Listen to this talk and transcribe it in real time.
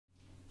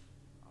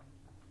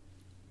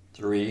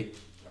3,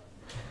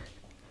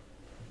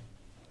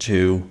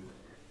 2,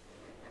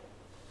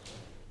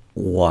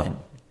 1.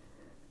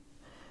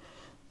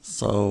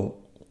 So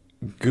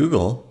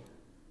Google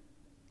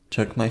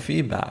took my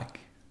feedback,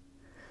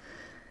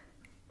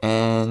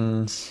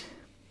 and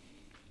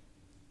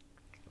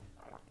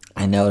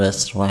I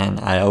noticed when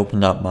I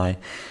opened up my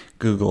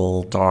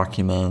Google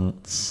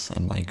Documents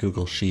and my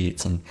Google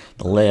Sheets and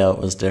the layout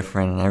was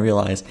different, and I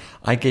realized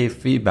I gave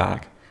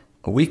feedback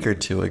a week or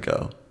two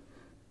ago.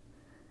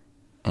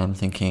 And I'm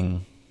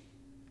thinking,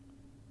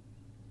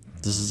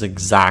 this is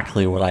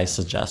exactly what I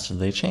suggested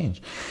they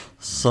change.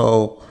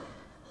 So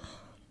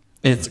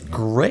it's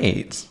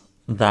great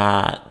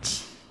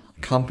that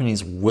a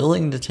company's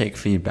willing to take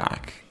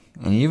feedback.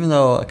 And even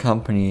though a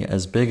company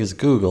as big as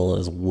Google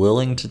is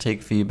willing to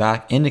take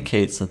feedback,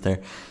 indicates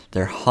that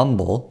they're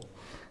humble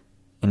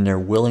and they're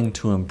willing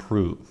to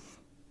improve.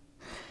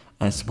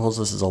 And I suppose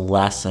this is a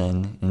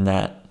lesson in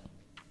that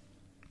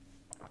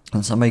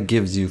when somebody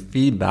gives you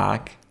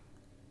feedback,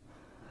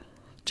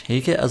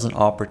 take it as an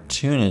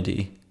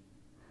opportunity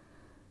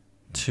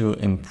to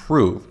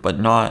improve, but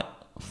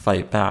not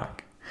fight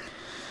back.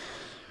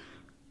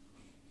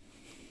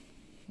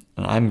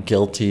 And I'm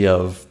guilty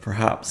of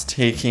perhaps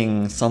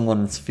taking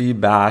someone's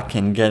feedback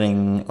and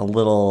getting a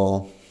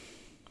little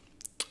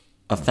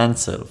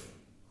offensive.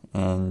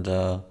 And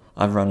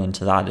I've run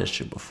into that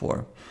issue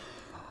before.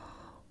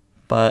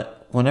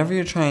 But whenever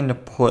you're trying to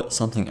put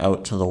something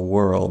out to the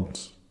world,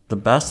 the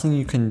best thing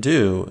you can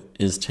do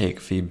is take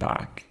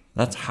feedback.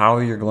 That's how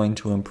you're going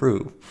to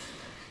improve.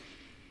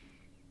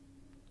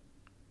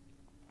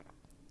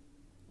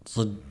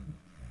 So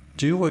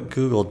do what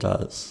Google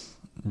does.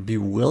 Be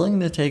willing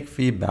to take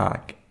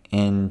feedback,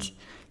 and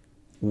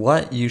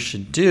what you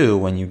should do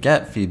when you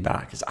get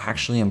feedback is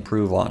actually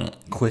improve on it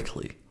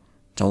quickly.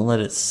 Don't let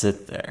it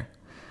sit there.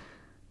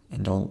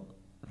 And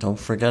don't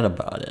forget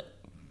about it,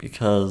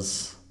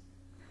 because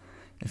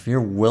if you're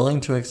willing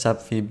to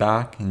accept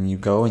feedback and you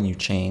go and you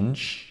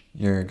change,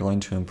 you're going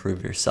to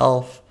improve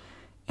yourself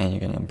and you're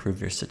going to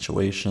improve your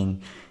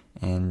situation.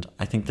 And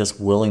I think this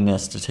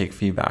willingness to take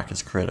feedback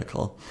is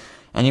critical.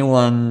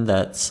 Anyone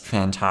that's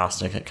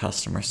fantastic at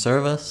customer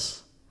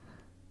service,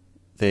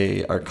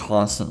 they are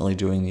constantly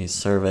doing these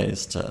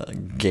surveys to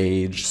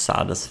gauge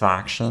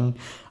satisfaction.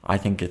 I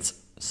think it's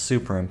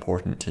super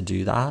important to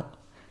do that,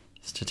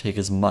 is to take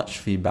as much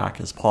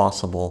feedback as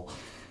possible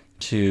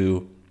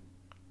to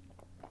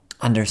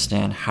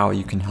understand how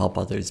you can help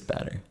others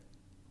better.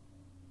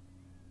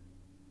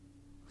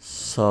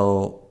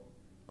 So,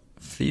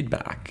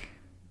 feedback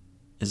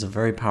is a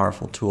very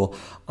powerful tool.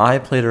 I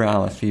played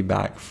around with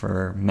feedback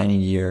for many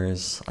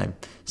years. I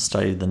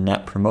studied the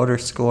Net Promoter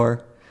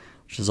Score,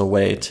 which is a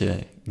way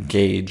to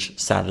gauge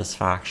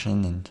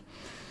satisfaction, and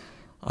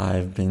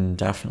I've been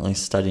definitely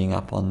studying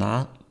up on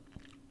that.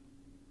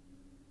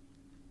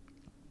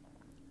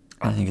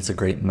 I think it's a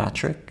great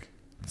metric.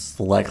 It's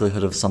the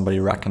likelihood of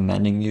somebody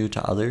recommending you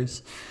to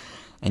others,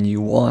 and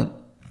you want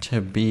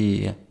to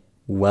be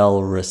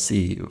well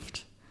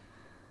received.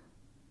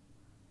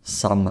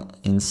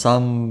 In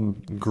some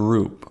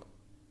group,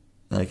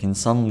 like in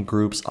some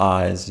group's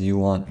eyes, you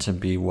want to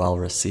be well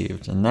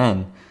received, and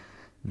then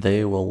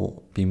they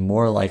will be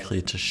more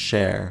likely to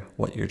share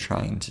what you're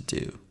trying to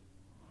do.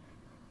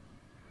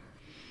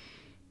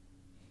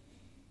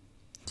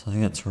 So I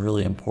think that's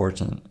really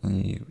important.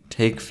 When you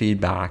take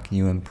feedback,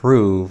 you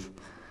improve,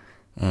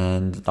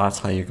 and that's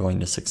how you're going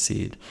to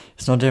succeed.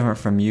 It's no different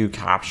from you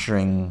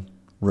capturing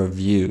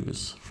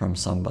reviews from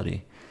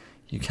somebody.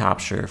 You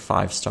capture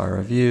 5-star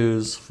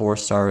reviews,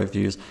 4-star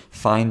reviews,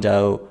 find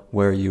out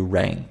where you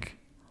rank.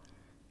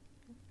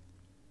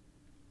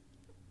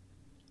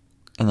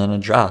 And then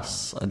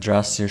address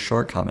your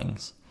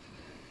shortcomings.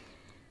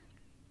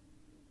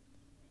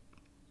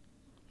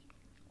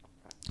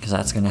 Because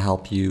that's going to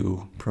help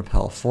you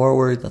propel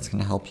forward. That's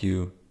going to help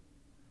you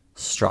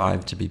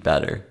strive to be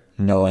better.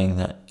 Knowing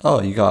that,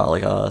 you got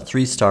like a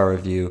 3-star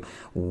review.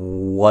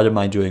 What am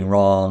I doing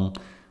wrong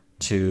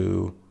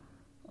to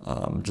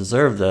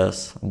deserve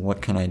this?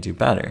 What can I do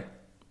better?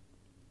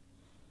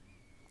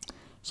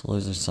 So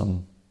those are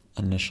some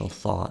initial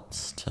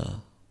thoughts to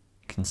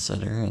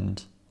consider,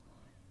 and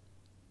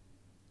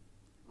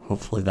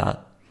hopefully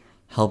that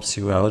helps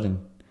you out.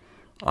 And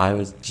I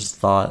just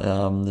thought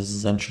this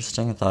is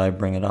interesting. I thought I'd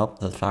bring it up,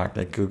 the fact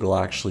that Google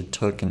actually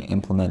took and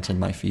implemented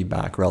my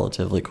feedback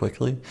relatively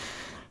quickly.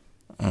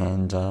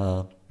 And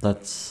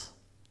that's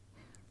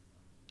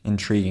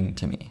intriguing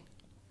to me.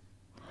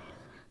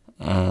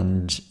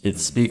 And it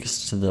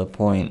speaks to the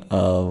point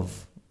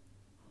of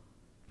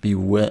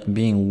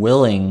being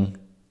willing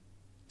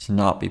to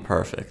not be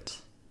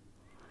perfect.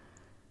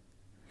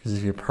 Because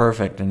if you're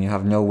perfect, then you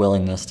have no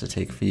willingness to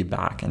take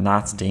feedback, and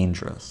that's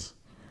dangerous.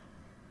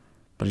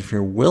 But if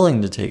you're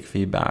willing to take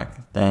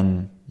feedback,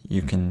 then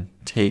you can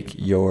take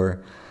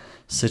your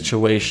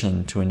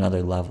situation to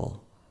another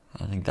level.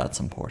 I think that's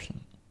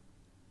important.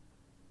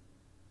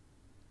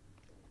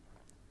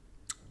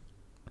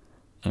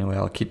 Anyway,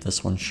 I'll keep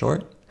this one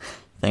short.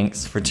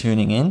 Thanks for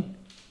tuning in.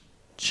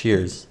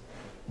 Cheers.